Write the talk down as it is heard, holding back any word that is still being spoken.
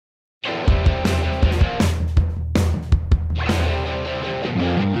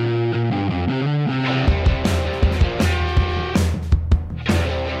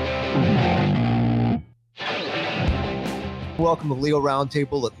welcome to Leo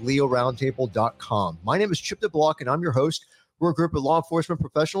Roundtable at leoroundtable.com. My name is Chip DeBlock, and I'm your host. We're a group of law enforcement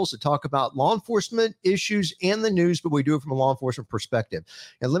professionals that talk about law enforcement issues and the news, but we do it from a law enforcement perspective.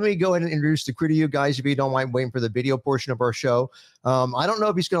 And let me go ahead and introduce the crew to you guys, if you don't mind waiting for the video portion of our show. I don't know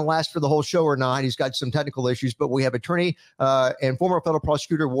if he's going to last for the whole show or not. He's got some technical issues, but we have attorney and former federal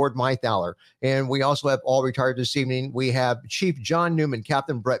prosecutor Ward Mythaler. And we also have all retired this evening. We have Chief John Newman,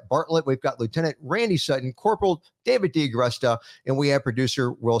 Captain Brett Bartlett. We've got Lieutenant Randy Sutton, Corporal David DeAgresta, and we have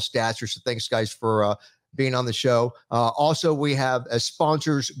producer Will Statzer. So thanks, guys, for being on the show. Also, we have as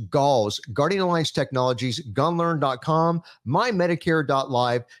sponsors Galls, Guardian Alliance Technologies, gunlearn.com,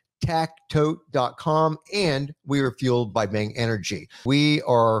 mymedicare.live, tactote.com, and we are fueled by Bang Energy. We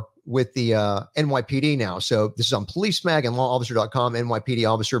are with the NYPD now. So this is on Police Mag and lawofficer.com. NYPD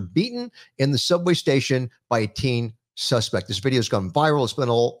officer beaten in the subway station by a teen suspect. This video has gone viral. It's been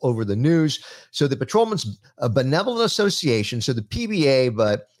all over the news. So the Patrolmen's Benevolent Association, so the PBA,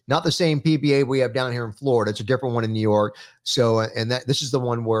 but not the same PBA we have down here in Florida. It's a different one in New York. So, and this is the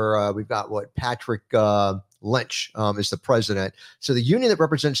one where we've got Patrick Lynch is the president. So the union that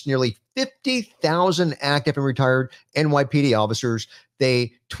represents nearly 50,000 active and retired NYPD officers,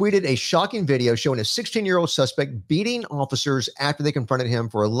 they tweeted a shocking video showing a 16-year-old suspect beating officers after they confronted him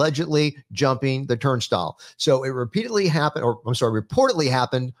for allegedly jumping the turnstile. So it reportedly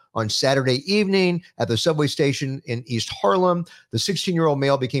happened on Saturday evening at the subway station in East Harlem. The 16-year-old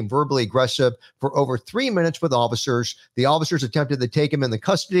male became verbally aggressive for over 3 minutes with officers. The officers attempted to take him into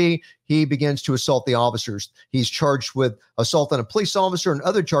custody. He begins to assault the officers. He's charged with assault on a police officer and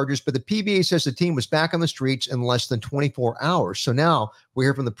other charges, but the PBA says the team was back on the streets in less than 24 hours. So now we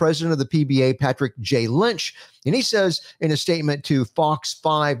hear from the president of the PBA, Patrick J. Lynch, and he says in a statement to Fox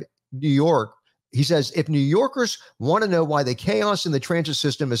 5 New York, he says, if New Yorkers want to know why the chaos in the transit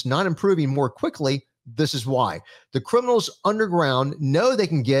system is not improving more quickly, this is why. The criminals underground know they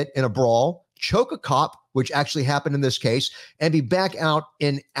can get in a brawl, choke a cop, which actually happened in this case, and be back out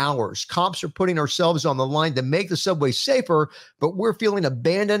in hours. Cops are putting ourselves on the line to make the subway safer, but we're feeling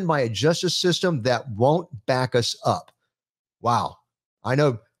abandoned by a justice system that won't back us up. Wow. I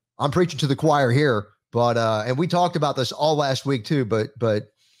know I'm preaching to the choir here, but and we talked about this all last week too, but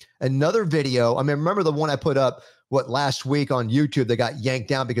another video, I mean, remember the one I put up last week on YouTube that got yanked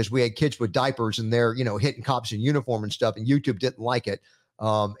down because we had kids with diapers and they're, hitting cops in uniform and stuff, and YouTube didn't like it.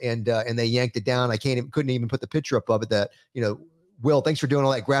 And they yanked it down. I couldn't even put the picture up of it that, Will, thanks for doing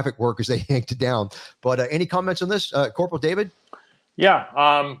all that graphic work as they yanked it down. But any comments on this, Corporal David?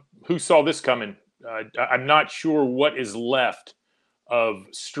 Yeah. Who saw this coming? I'm not sure what is left of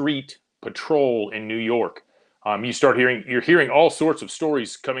street patrol in New York. You're hearing all sorts of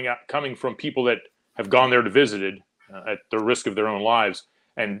stories coming from people that have gone there to visit it at the risk of their own lives.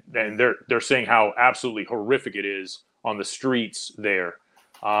 And they're saying how absolutely horrific it is on the streets there.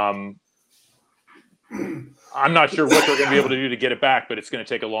 I'm not sure what they're going to be able to do to get it back, but it's going to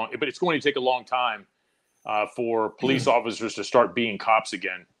take a long time for police officers to start being cops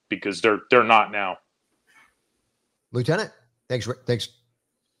again, because they're not now. Lieutenant, thanks.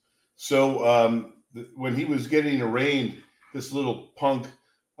 So when he was getting arraigned, this little punk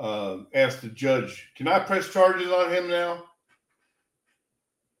asked the judge, "Can I press charges on him now?"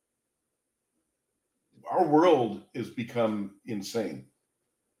 Our world has become insane.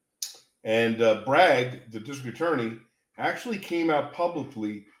 And Bragg, the district attorney, actually came out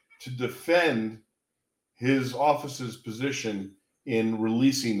publicly to defend his office's position in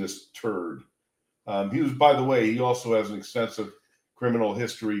releasing this turd. He also has an extensive criminal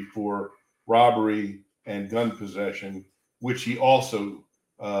history for robbery and gun possession, which he also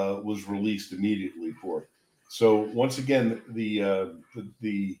was released immediately for. So once again,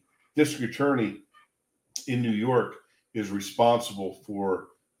 the district attorney in New York is responsible for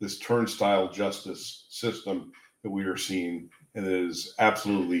this turnstile justice system that we are seeing, and it is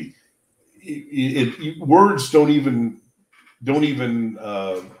absolutely words don't even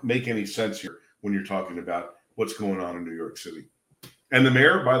make any sense here when you're talking about what's going on in New York City. And the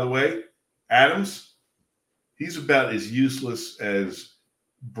mayor, by the way, Adams, he's about as useless as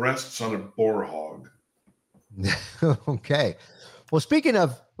breasts on a boar hog. Okay. Well, speaking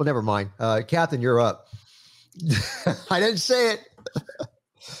of, never mind. Captain, you're up. I didn't say it.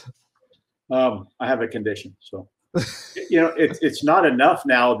 I have a condition. So, it's not enough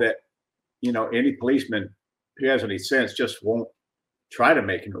now that, any policeman who has any sense just won't try to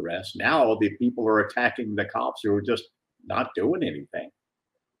make an arrest. Now the people are attacking the cops who are just not doing anything.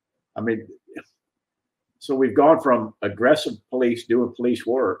 I mean, so we've gone from aggressive police doing police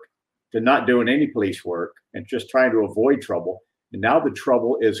work to not doing any police work and just trying to avoid trouble. And now the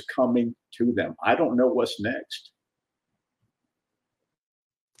trouble is coming to them. I don't know what's next.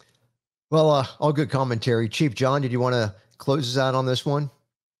 Well, all good commentary. Chief John, did you want to close us out on this one?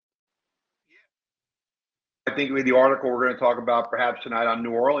 I think with the article we're going to talk about perhaps tonight on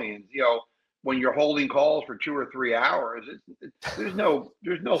New Orleans, when you're holding calls for 2 or 3 hours, there's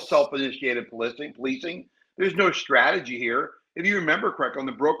no self-initiated policing. There's no strategy here. If you remember correct, on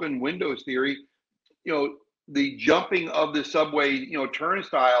the broken windows theory, the jumping of the subway,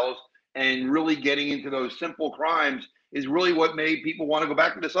 turnstiles and really getting into those simple crimes is really what made people want to go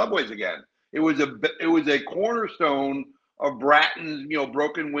back to the subways again. It was a cornerstone of Bratton's,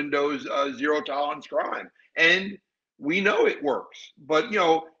 broken windows, zero tolerance crime. And we know it works. But,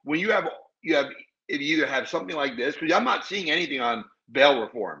 when you either have something like this, because I'm not seeing anything on bail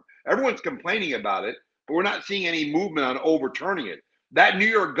reform. Everyone's complaining about it, but we're not seeing any movement on overturning it. That New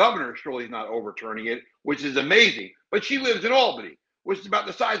York governor surely is not overturning it, which is amazing. But she lives in Albany, which is about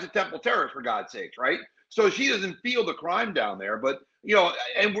the size of Temple Terrace, for God's sakes, right? So she doesn't feel the crime down there. But,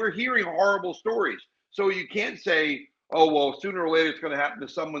 and we're hearing horrible stories. So you can't say, oh, well, sooner or later it's going to happen to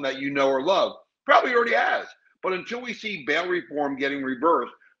someone that you know or love. Probably already has. But until we see bail reform getting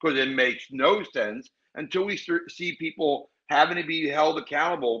reversed, because it makes no sense, until we see people having to be held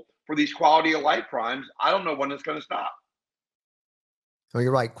accountable for these quality of life crimes, I don't know when it's going to stop. Oh,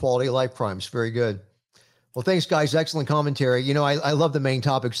 you're right. Quality of life crimes. Very good. Well, thanks, guys. Excellent commentary. I love the main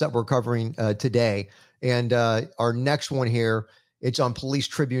topics that we're covering today. And our next one here, it's on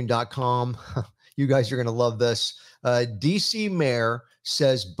policetribune.com. You guys are going to love this. DC mayor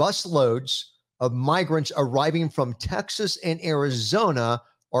says bus loads of migrants arriving from Texas and Arizona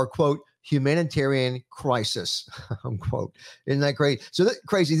are, quote, humanitarian crisis, unquote. Isn't that great? So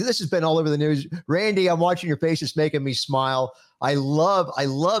crazy. This has been all over the news. Randy, I'm watching your face. It's making me smile. I love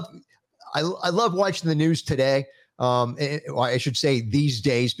watching the news today. I should say these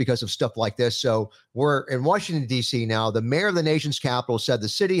days because of stuff like this. So we're in Washington, D.C. now. The mayor of the nation's capital said the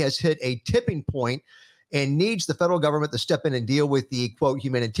city has hit a tipping point and needs the federal government to step in and deal with the, quote,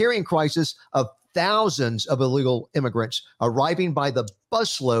 humanitarian crisis of thousands of illegal immigrants arriving by the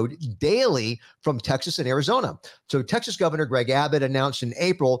busload daily from Texas and Arizona. So Texas Governor Greg Abbott announced in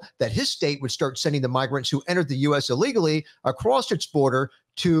April that his state would start sending the migrants who entered the U.S. illegally across its border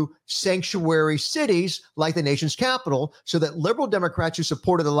to sanctuary cities like the nation's capital, so that liberal Democrats who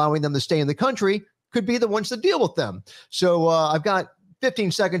supported allowing them to stay in the country could be the ones to deal with them. So I've got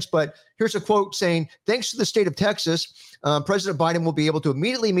 15 seconds, but here's a quote saying, thanks to the state of Texas, President Biden will be able to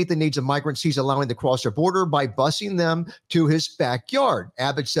immediately meet the needs of migrants he's allowing to cross their border by busing them to his backyard.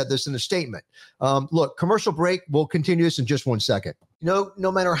 Abbott said this in a statement. Look, commercial break. We'll continue this in just 1 second. No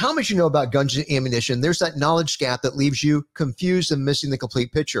matter how much you know about guns and ammunition, there's that knowledge gap that leaves you confused and missing the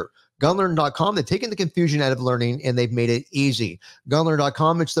complete picture. Gunlearn.com, they've taken the confusion out of learning and they've made it easy.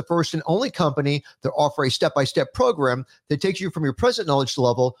 Gunlearn.com, it's the first and only company to offer a step-by-step program that takes you from your present knowledge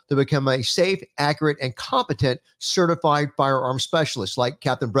level to become a safe, accurate, and competent certified firearms specialist like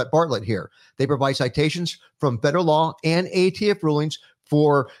Captain Brett Bartlett here. They provide citations from federal law and ATF rulings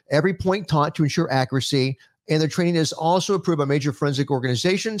for every point taught to ensure accuracy. And their training is also approved by major forensic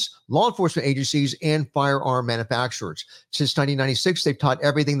organizations, law enforcement agencies, and firearm manufacturers. Since 1996, they've taught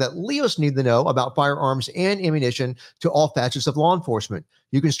everything that Leos need to know about firearms and ammunition to all facets of law enforcement.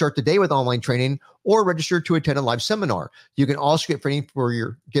 You can start today with online training or register to attend a live seminar. You can also get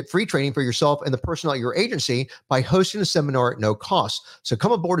free training for yourself and the personnel at your agency by hosting a seminar at no cost. So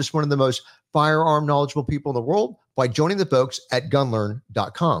come aboard as one of the most firearm knowledgeable people in the world by joining the folks at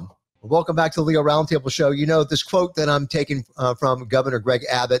gunlearn.com. Welcome back to the Leo Roundtable Show. This quote that I'm taking from Governor Greg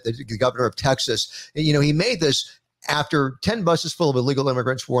Abbott, the governor of Texas, he made this after 10 buses full of illegal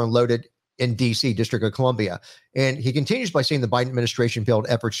immigrants were unloaded in D.C., District of Columbia. And he continues by saying the Biden administration failed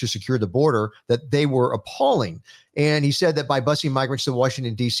efforts to secure the border, that they were appalling. And he said that by busing migrants to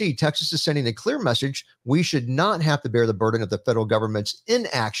Washington, D.C., Texas is sending a clear message: we should not have to bear the burden of the federal government's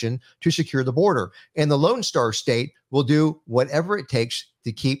inaction to secure the border. And the Lone Star State will do whatever it takes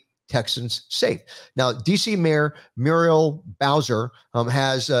to keep Texans safe. Now, D.C. Mayor Muriel Bowser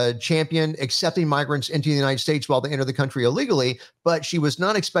has championed accepting migrants into the United States while they enter the country illegally, but she was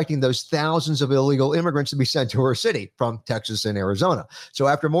not expecting those thousands of illegal immigrants to be sent to her city from Texas and Arizona. So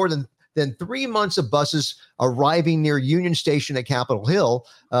after more than 3 months of buses arriving near Union Station at Capitol Hill,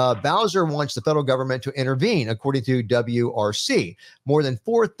 Bowser wants the federal government to intervene, according to WRC. More than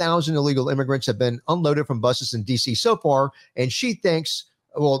 4,000 illegal immigrants have been unloaded from buses in D.C. so far, and she thinks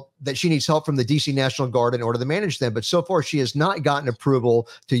that she needs help from the DC National Guard in order to manage them. But so far, she has not gotten approval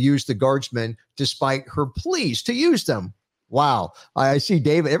to use the guardsmen despite her pleas to use them. Wow. I see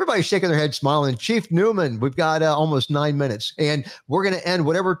David. Everybody's shaking their head, smiling. Chief Newman, we've got almost 9 minutes. And we're going to end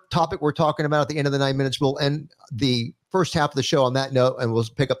whatever topic we're talking about at the end of the 9 minutes. We'll end the first half of the show on that note, and we'll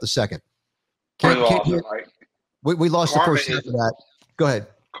pick up the second. Awesome, right? We lost Karma the first half of that. Go ahead.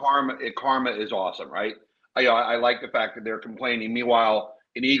 Karma is awesome, right? I like the fact that they're complaining. Meanwhile,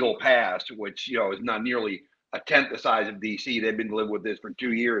 in Eagle Pass, which is not nearly a tenth the size of DC, they've been living with this for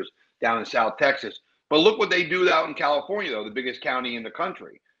 2 years down in South Texas. But look what they do out in California, though, the biggest county in the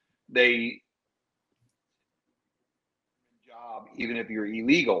country. They job even if you're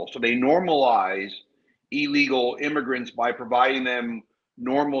illegal. So they normalize illegal immigrants by providing them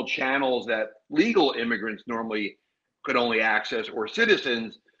normal channels that legal immigrants normally could only access, or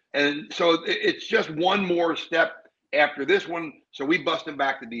citizens. And so it's just one more step after this one. So we bust them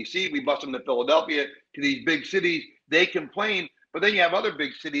back to DC, we bust them to Philadelphia, to these big cities. They complain, but then you have other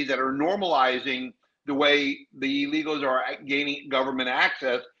big cities that are normalizing the way the illegals are gaining government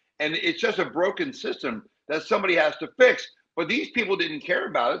access. And it's just a broken system that somebody has to fix. But these people didn't care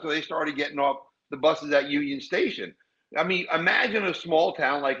about it, so they started getting off the buses at Union Station. I mean, imagine a small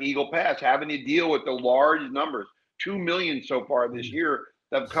town like Eagle Pass having to deal with the large numbers, 2 million so far this year,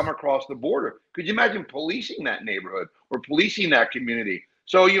 that have come across the border. Could you imagine policing that neighborhood or policing that community?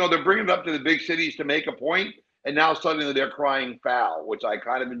 So, they're bringing it up to the big cities to make a point, and now suddenly they're crying foul, which I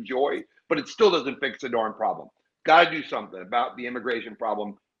kind of enjoy, but it still doesn't fix the darn problem. Got to do something about the immigration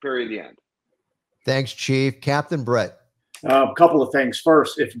problem, period, the end. Thanks, Chief. Captain Brett. A couple of things.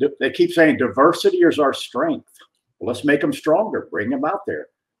 First, if they keep saying diversity is our strength, well, let's make them stronger. Bring them out there.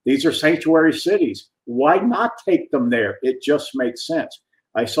 These are sanctuary cities. Why not take them there? It just makes sense.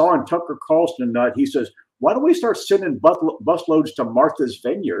 I saw in Tucker Carlson, he says, why don't we start sending busloads to Martha's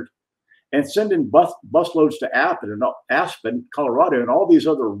Vineyard and sending busloads to Aspen, Colorado, and all these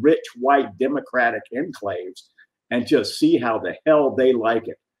other rich, white, Democratic enclaves, and just see how the hell they like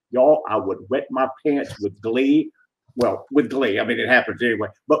it. Y'all, I would wet my pants with glee. Well, with glee. I mean, it happens anyway.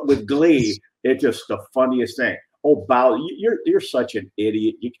 But with glee, it's just the funniest thing. Oh, Bow, you're such an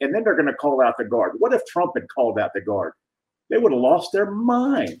idiot. And then they're going to call out the guard. What if Trump had called out the guard? They would have lost their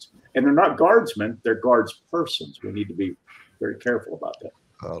minds. And they're not guardsmen. They're guards persons. We need to be very careful about that.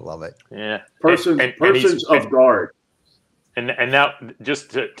 I love it. Yeah. Persons of guard. And now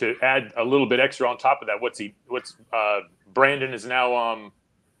just to add a little bit extra on top of that, Brandon is now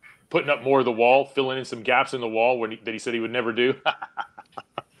putting up more of the wall, filling in some gaps in the wall that he said he would never do.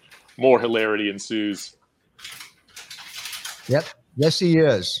 More hilarity ensues. Yep. Yes, he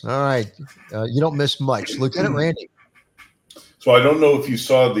is. All right. You don't miss much. Lieutenant Randy. So I don't know if you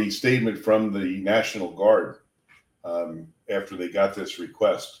saw the statement from the National Guard after they got this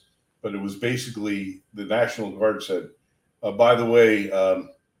request, but it was basically the National Guard said, by the way,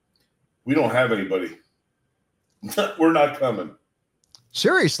 we don't have anybody. We're not coming.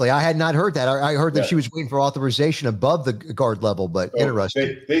 Seriously, I had not heard that. I heard that she was waiting for authorization above the guard level, but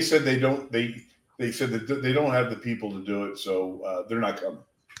interesting. They said they don't. They said that they don't have the people to do it, so they're not coming.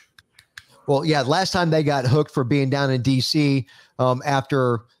 Well, yeah. Last time they got hooked for being down in D.C.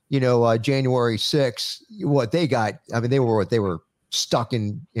 After January 6th, what they got? I mean, they were stuck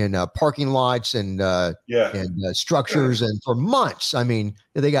in parking lots and structures, and for months. I mean,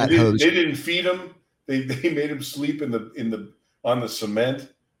 they got hosed. They didn't feed them. They made them sleep on the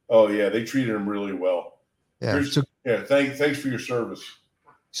cement. Oh yeah, they treated them really well. Yeah. Thanks for your service.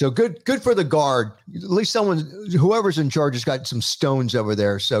 So good for the guard. At least whoever's in charge has got some stones over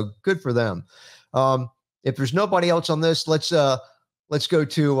there. So good for them. If there's nobody else on this, let's go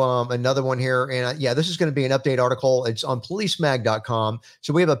to another one here. And this is going to be an update article. It's on policemag.com.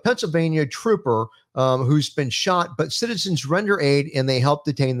 So we have a Pennsylvania trooper who's been shot, but citizens render aid and they help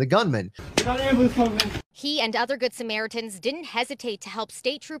detain the gunman. He and other Good Samaritans didn't hesitate to help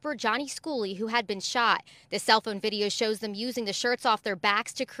State Trooper Johnny Schooley, who had been shot. The cell phone video shows them using the shirts off their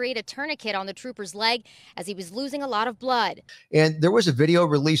backs to create a tourniquet on the trooper's leg as he was losing a lot of blood. And there was a video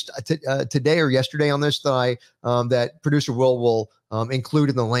released today or yesterday on this that that producer will include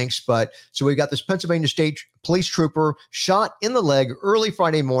in the links. But so we got this Pennsylvania State Police trooper shot in the leg early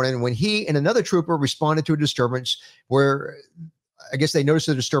Friday morning when he and another trooper responded to a disturbance where I guess they noticed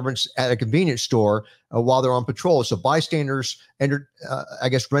a disturbance at a convenience store while they're on patrol. So bystanders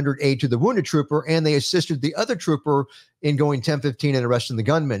rendered aid to the wounded trooper, and they assisted the other trooper in going 10-15 and arresting the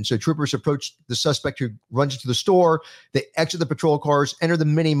gunman. So troopers approached the suspect who runs into the store. They exit the patrol cars, enter the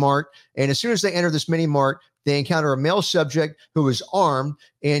mini mart, and as soon as they enter this mini mart, they encounter a male subject who is armed,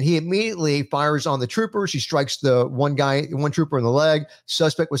 and he immediately fires on the troopers. He strikes the one trooper in the leg.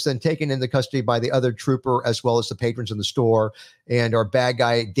 Suspect was then taken into custody by the other trooper as well as the patrons in the store. And our bad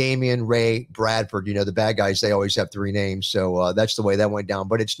guy, Damian Ray Bradford, the bad guys, they always have 3 names. So that's the way that went down.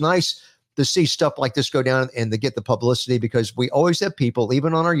 But it's nice to see stuff like this go down and to get the publicity, because we always have people,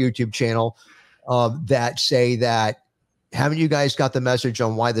 even on our YouTube channel, that say that haven't you guys got the message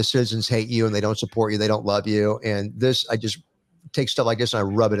on why the citizens hate you and they don't support you, they don't love you? And this, I just take stuff like this and I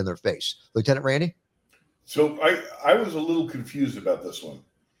rub it in their face. Lieutenant Randy? So I was a little confused about this one.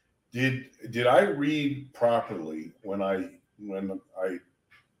 Did I read properly when I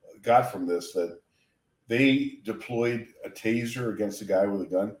got from this that they deployed a taser against a guy with a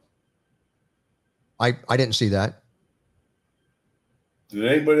gun? I didn't see that. Did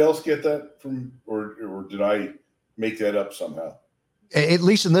anybody else get that from, or did I make that up somehow? At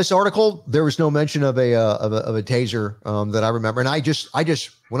least in this article, there was no mention of a taser that I remember. And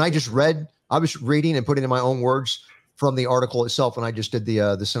when I was reading and putting in my own words from the article itself when I just did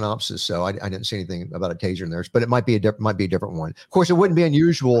the synopsis. So I didn't see anything about a taser in there, but it might be a different one. Of course, it wouldn't be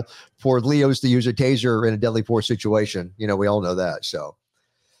unusual for Leos to use a taser in a deadly force situation. You know, we all know that. So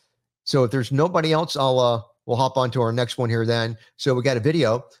if there's nobody else, we'll hop on to our next one here then. So we got a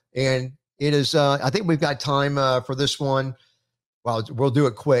video, and it is, I think we've got time for this one. Well, we'll do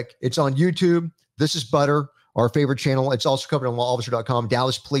it quick. It's on YouTube. This is Butter, our favorite channel. It's also covered on lawofficer.com.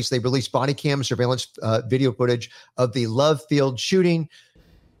 Dallas police, they released body cam surveillance video footage of the Love Field shooting.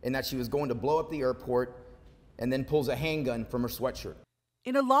 And that she was going to blow up the airport and then pulls a handgun from her sweatshirt.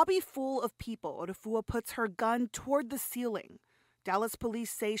 In a lobby full of people, Odefua puts her gun toward the ceiling. Dallas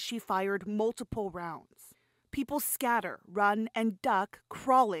police say she fired multiple rounds. People scatter, run, and duck,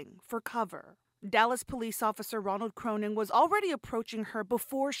 crawling for cover. Dallas police officer Ronald Cronin was already approaching her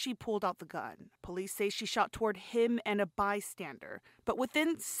before she pulled out the gun. Police say she shot toward him and a bystander, but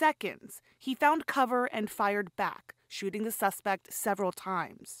within seconds, he found cover and fired back, shooting the suspect several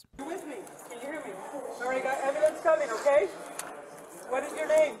times. You with me? Can you hear me? All right, got evidence coming, okay? What is your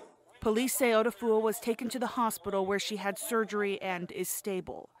name? Police say Odefua was taken to the hospital where she had surgery and is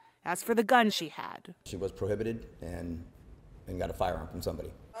stable. As for the gun she had, she was prohibited and got a firearm from somebody.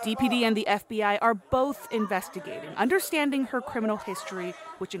 DPD and the FBI are both investigating, understanding her criminal history,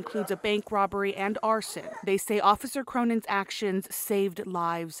 which includes a bank robbery and arson. They say Officer Cronin's actions saved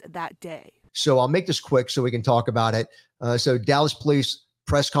lives that day. So I'll make this quick so we can talk about it. So Dallas police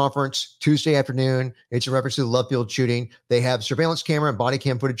press conference Tuesday afternoon. It's in reference to the Love Field shooting. They have surveillance camera and body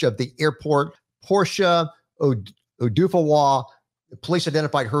cam footage of the airport. Portia Odufawa. Police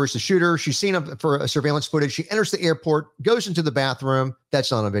identified her as the shooter. She's seen for a surveillance footage. She enters the airport, goes into the bathroom.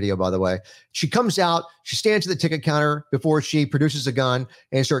 That's not on video, by the way. She comes out. She stands at the ticket counter before she produces a gun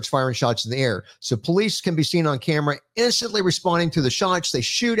and starts firing shots in the air. So police can be seen on camera instantly responding to the shots. They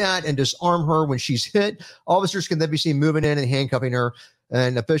shoot at and disarm her when she's hit. Officers can then be seen moving in and handcuffing her.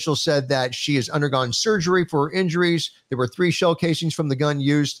 And officials said that she has undergone surgery for her injuries. There were 3 shell casings from the gun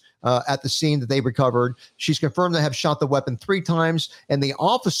used at the scene that they recovered. She's confirmed to have shot the weapon 3 times, and the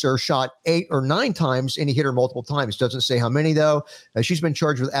officer shot 8 or 9 times, and he hit her multiple times. Doesn't say how many, though. She's been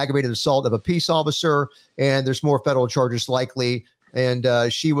charged with aggravated assault of a peace officer, and there's more federal charges likely. And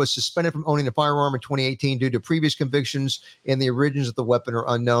she was suspended from owning a firearm in 2018 due to previous convictions, and the origins of the weapon are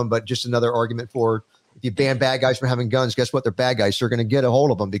unknown, but just another argument for if you ban bad guys from having guns, guess what? They're bad guys. They're going to get a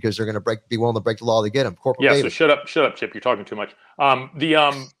hold of them because they're going to be willing to break the law to get them. Corporal Davis. So shut up, Chip. You're talking too much.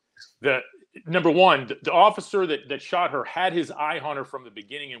 The number one, the officer that shot her had his eye on her from the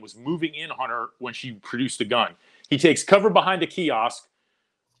beginning and was moving in on her when she produced the gun. He takes cover behind a kiosk,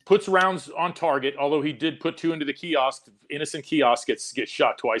 puts rounds on target, although he did put 2 into the kiosk. Innocent kiosk gets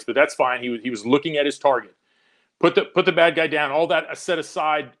shot twice, but that's fine. He was looking at his target. Put the bad guy down. All that set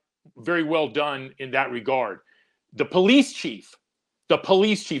aside. Very well done in that regard. The police chief,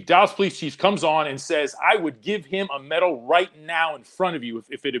 Dallas police chief comes on and says, I would give him a medal right now in front of you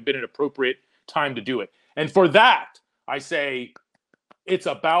if it had been an appropriate time to do it. And for that, I say, it's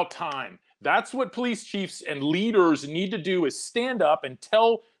about time. That's what police chiefs and leaders need to do, is stand up and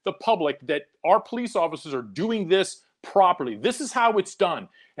tell the public that our police officers are doing this properly. This is how it's done.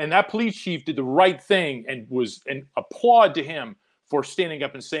 And that police chief did the right thing and applaud to him for standing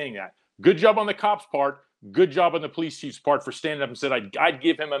up and saying that. Good job on the cops' part. Good job on the police chief's part for standing up and said, I'd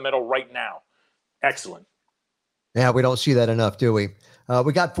give him a medal right now. Excellent. Yeah, we don't see that enough, do we?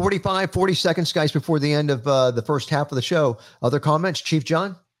 We got 40 seconds, guys, before the end of the first half of the show. Other comments, Chief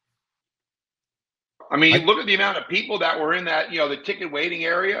John? I mean, look at the amount of people that were in that, the ticket waiting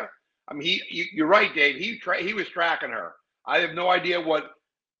area. I mean, you're right, Dave. He was tracking her. I have no idea what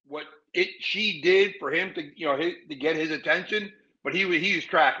she did for him to, to get his attention. But he was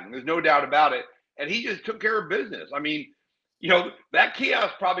tracking. There's no doubt about it. And he just took care of business. I mean, that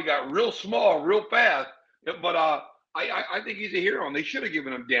kiosk probably got real small, real fast. But I think he's a hero, and they should have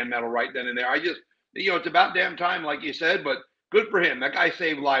given him Dan medal right then and there. It's about damn time, like you said. But good for him. That guy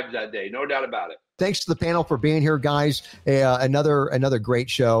saved lives that day, no doubt about it. Thanks to the panel for being here, guys. Another great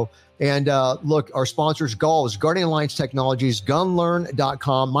show. And look, our sponsors, Galls, Guardian Alliance Technologies,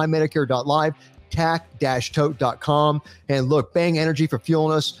 gunlearn.com, mymedicare.live, tac-tote.com. And look, Bang Energy for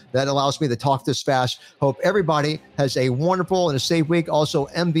fueling us. That allows me to talk this fast. Hope everybody has a wonderful and a safe week. Also,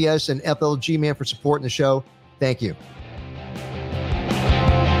 MVS and FLG Man for supporting the show. Thank you.